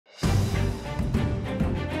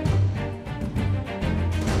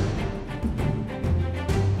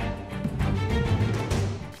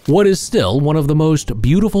What is still one of the most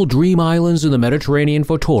beautiful dream islands in the Mediterranean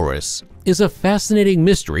for tourists is a fascinating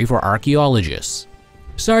mystery for archaeologists.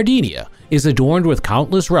 Sardinia is adorned with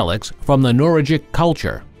countless relics from the Nuragic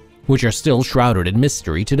culture, which are still shrouded in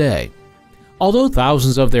mystery today. Although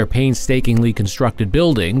thousands of their painstakingly constructed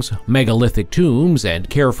buildings, megalithic tombs, and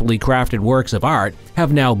carefully crafted works of art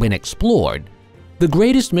have now been explored, the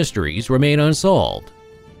greatest mysteries remain unsolved.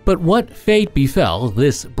 But what fate befell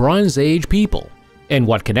this Bronze Age people, and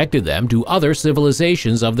what connected them to other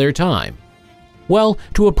civilizations of their time? Well,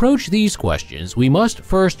 to approach these questions, we must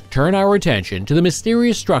first turn our attention to the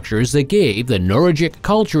mysterious structures that gave the Nuragic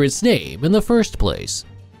culture its name in the first place.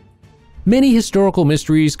 Many historical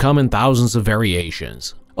mysteries come in thousands of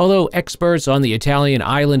variations, although experts on the Italian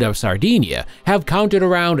island of Sardinia have counted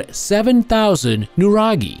around 7,000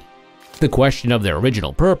 Nuragi. The question of their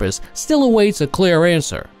original purpose still awaits a clear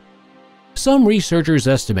answer. Some researchers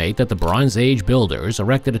estimate that the Bronze Age builders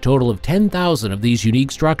erected a total of 10,000 of these unique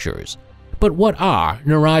structures. But what are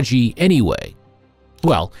Nuragi anyway?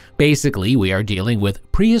 Well, basically we are dealing with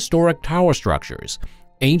prehistoric tower structures,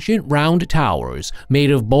 ancient round towers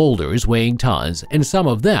made of boulders weighing tons and some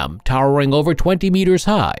of them towering over 20 meters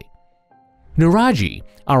high. Nuragi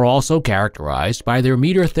are also characterized by their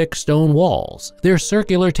meter-thick stone walls, their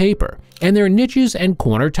circular taper, and their niches and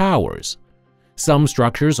corner towers. Some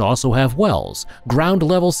structures also have wells,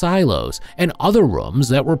 ground-level silos, and other rooms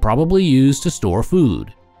that were probably used to store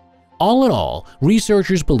food. All in all,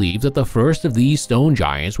 researchers believe that the first of these stone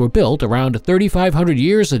giants were built around 3,500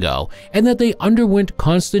 years ago and that they underwent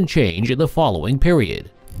constant change in the following period.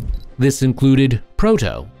 This included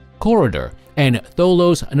Proto, Corridor, and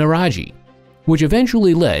Tholos Nuragi, which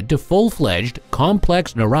eventually led to full-fledged,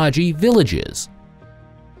 complex Nuragi villages.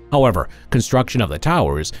 However, construction of the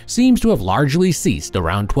towers seems to have largely ceased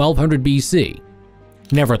around 1200 BC.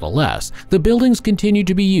 Nevertheless, the buildings continued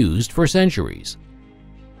to be used for centuries.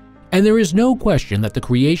 And there is no question that the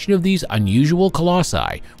creation of these unusual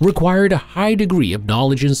colossi required a high degree of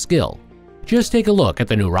knowledge and skill. Just take a look at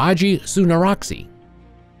the Nuragi Sunaraxi.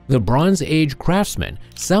 The Bronze Age craftsmen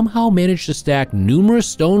somehow managed to stack numerous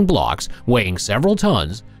stone blocks weighing several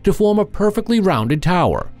tons to form a perfectly rounded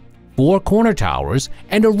tower, 4 corner towers,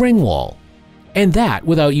 and a ring wall, and that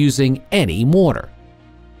without using any mortar.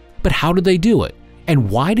 But how did they do it, and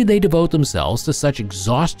why did they devote themselves to such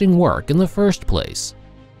exhausting work in the first place?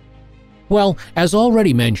 Well, as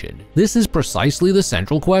already mentioned, this is precisely the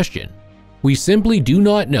central question. We simply do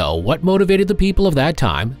not know what motivated the people of that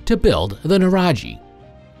time to build the Nuragi.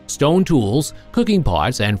 Stone tools, cooking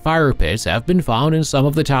pots, and fire pits have been found in some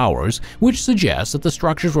of the towers, which suggests that the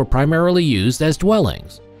structures were primarily used as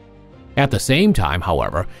dwellings. At the same time,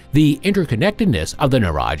 however, the interconnectedness of the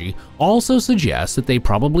Nuragi also suggests that they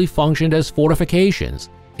probably functioned as fortifications.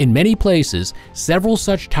 In many places, several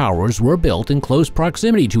such towers were built in close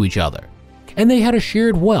proximity to each other, and they had a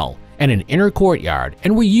shared well and an inner courtyard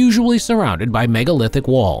and were usually surrounded by megalithic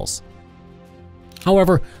walls.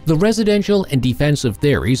 However, the residential and defensive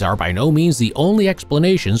theories are by no means the only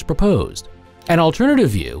explanations proposed. An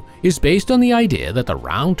alternative view is based on the idea that the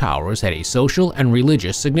round towers had a social and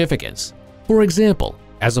religious significance. For example,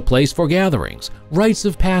 as a place for gatherings, rites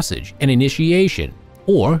of passage, and initiation,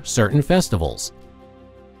 or certain festivals.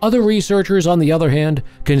 Other researchers, on the other hand,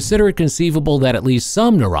 consider it conceivable that at least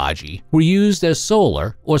some Nuragi were used as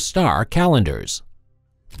solar or star calendars.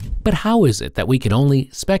 But how is it that we can only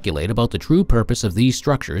speculate about the true purpose of these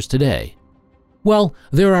structures today? Well,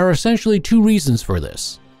 there are essentially 2 reasons for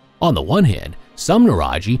this. On the one hand, some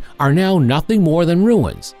Nuragi are now nothing more than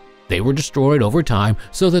ruins. They were destroyed over time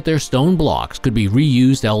so that their stone blocks could be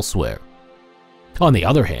reused elsewhere. On the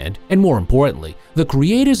other hand, and more importantly, the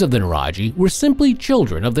creators of the Nuragi were simply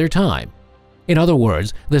children of their time. In other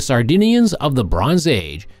words, the Sardinians of the Bronze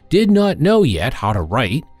Age did not know yet how to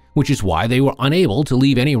write, which is why they were unable to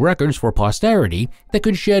leave any records for posterity that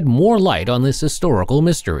could shed more light on this historical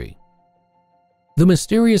mystery. The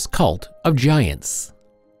mysterious cult of giants.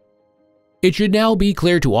 It should now be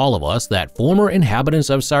clear to all of us that former inhabitants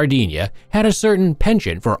of Sardinia had a certain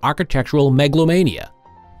penchant for architectural megalomania.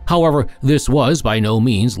 However, this was by no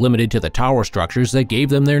means limited to the tower structures that gave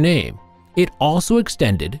them their name. It also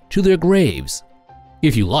extended to their graves.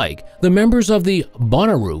 If you like, the members of the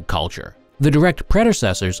Bonaru culture, the direct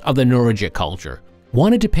predecessors of the Nuragic culture,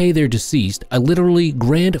 wanted to pay their deceased a literally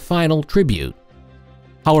grand final tribute.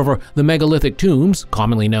 However, the megalithic tombs,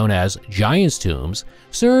 commonly known as giants' tombs,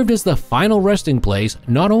 served as the final resting place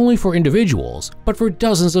not only for individuals, but for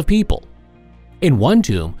dozens of people. In one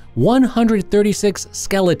tomb, 136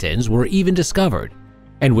 skeletons were even discovered,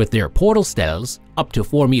 and with their portal steles, up to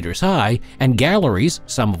 4 meters high, and galleries,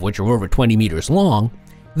 some of which are over 20 meters long,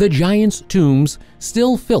 The giants' tombs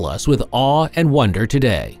still fill us with awe and wonder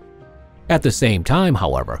today. At the same time,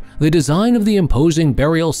 however, the design of the imposing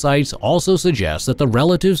burial sites also suggests that the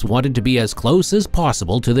relatives wanted to be as close as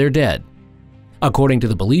possible to their dead. According to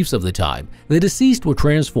the beliefs of the time, the deceased were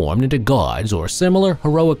transformed into gods or similar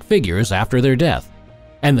heroic figures after their death,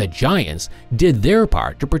 and the giants did their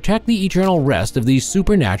part to protect the eternal rest of these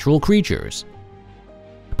supernatural creatures.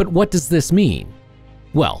 But what does this mean?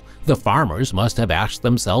 Well, the farmers must have asked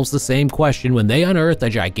themselves the same question when they unearthed a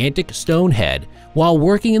gigantic stone head while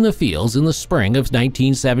working in the fields in the spring of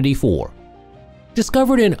 1974.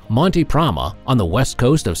 Discovered in Monte Prama on the west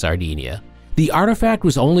coast of Sardinia, the artifact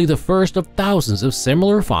was only the first of thousands of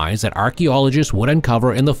similar finds that archaeologists would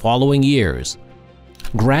uncover in the following years.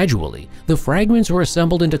 Gradually, the fragments were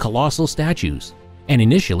assembled into colossal statues, and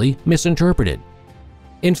initially misinterpreted.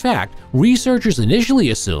 In fact, researchers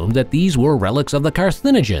initially assumed that these were relics of the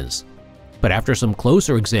Carthaginians, but after some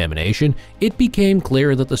closer examination, it became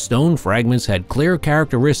clear that the stone fragments had clear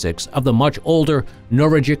characteristics of the much older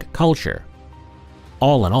Nuragic culture.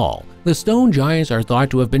 All in all, the stone giants are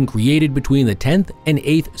thought to have been created between the 10th and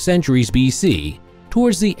 8th centuries BC,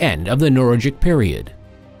 towards the end of the Nuragic period.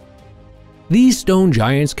 These stone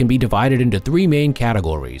giants can be divided into three main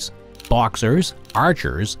categories: boxers,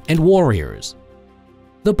 archers, and warriors.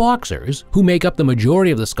 The boxers, who make up the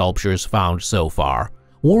majority of the sculptures found so far,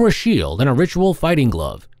 wore a shield and a ritual fighting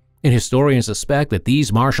glove, and historians suspect that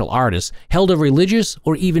these martial artists held a religious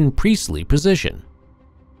or even priestly position.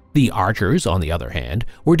 The archers, on the other hand,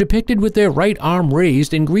 were depicted with their right arm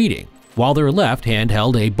raised in greeting, while their left hand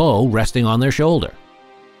held a bow resting on their shoulder.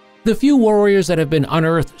 The few warriors that have been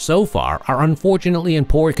unearthed so far are unfortunately in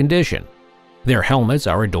poor condition. Their helmets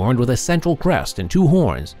are adorned with a central crest and two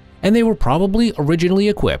horns, and they were probably originally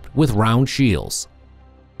equipped with round shields.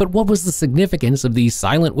 But what was the significance of these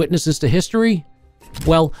silent witnesses to history?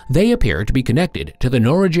 Well, they appear to be connected to the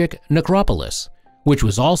Nuragic necropolis, which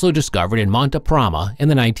was also discovered in Monte Prama in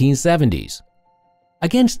the 1970s.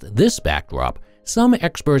 Against this backdrop, some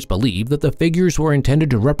experts believe that the figures were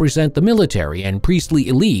intended to represent the military and priestly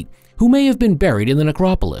elite who may have been buried in the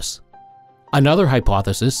necropolis. Another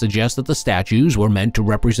hypothesis suggests that the statues were meant to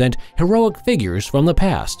represent heroic figures from the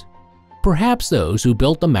past, perhaps those who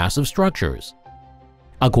built the massive structures.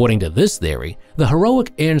 According to this theory, the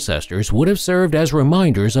heroic ancestors would have served as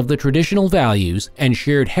reminders of the traditional values and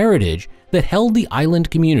shared heritage that held the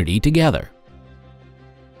island community together.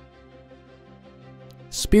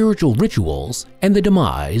 Spiritual rituals and the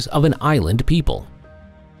demise of an island people.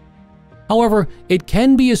 However, it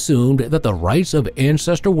can be assumed that the rites of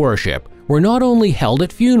ancestor worship were not only held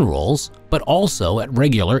at funerals, but also at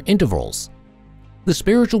regular intervals. The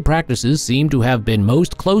spiritual practices seem to have been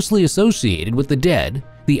most closely associated with the dead,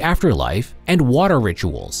 the afterlife, and water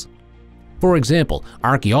rituals. For example,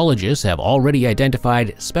 archaeologists have already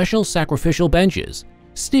identified special sacrificial benches,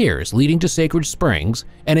 stairs leading to sacred springs,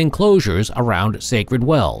 and enclosures around sacred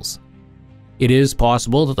wells. It is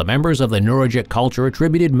possible that the members of the Nuragic culture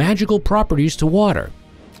attributed magical properties to water.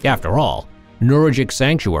 After all, Nuragic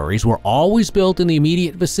sanctuaries were always built in the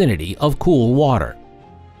immediate vicinity of cool water.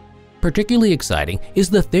 Particularly exciting is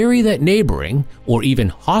the theory that neighboring, or even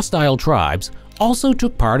hostile tribes also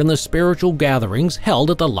took part in the spiritual gatherings held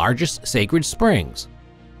at the largest sacred springs.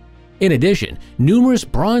 In addition, numerous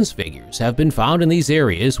bronze figures have been found in these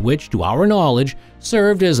areas which, to our knowledge,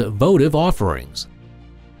 served as votive offerings.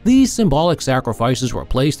 These symbolic sacrifices were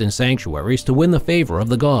placed in sanctuaries to win the favor of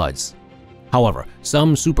the gods. However,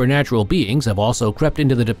 some supernatural beings have also crept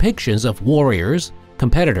into the depictions of warriors,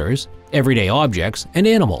 competitors, everyday objects, and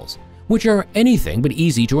animals, which are anything but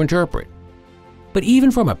easy to interpret. But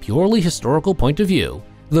even from a purely historical point of view,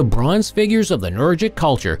 the bronze figures of the Nuragic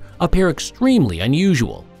culture appear extremely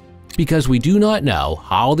unusual, because we do not know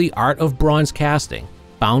how the art of bronze casting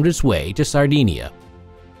found its way to Sardinia.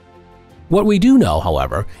 What we do know,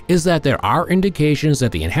 however, is that there are indications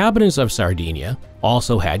that the inhabitants of Sardinia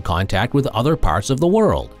also had contact with other parts of the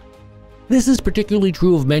world. This is particularly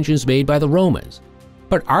true of mentions made by the Romans,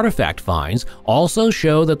 but artifact finds also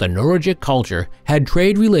show that the Nuragic culture had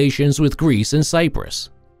trade relations with Greece and Cyprus.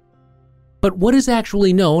 But what is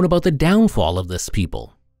actually known about the downfall of this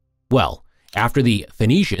people? Well, after the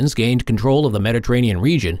Phoenicians gained control of the Mediterranean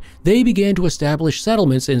region, they began to establish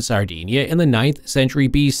settlements in Sardinia in the 9th century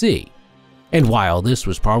BC. And while this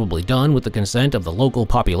was probably done with the consent of the local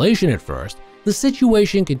population at first, the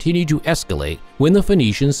situation continued to escalate when the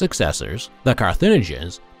Phoenician successors, the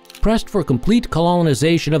Carthaginians, pressed for complete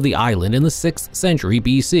colonization of the island in the 6th century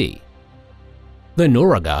BC. The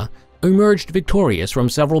Nuraga emerged victorious from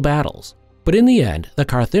several battles, but But in the end, the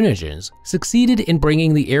Carthaginians succeeded in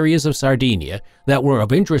bringing the areas of Sardinia that were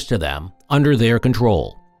of interest to them under their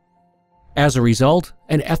control. As a result,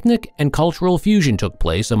 an ethnic and cultural fusion took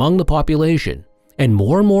place among the population, and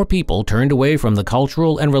more people turned away from the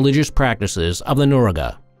cultural and religious practices of the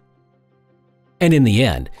Nuragic. And in the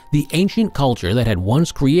end, the ancient culture that had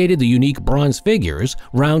once created the unique bronze figures,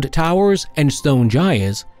 round towers, and stone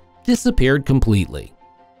giants disappeared completely.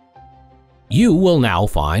 You will now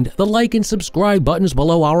find the like and subscribe buttons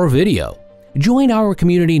below our video. Join our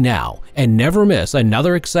community now and never miss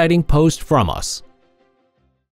another exciting post from us.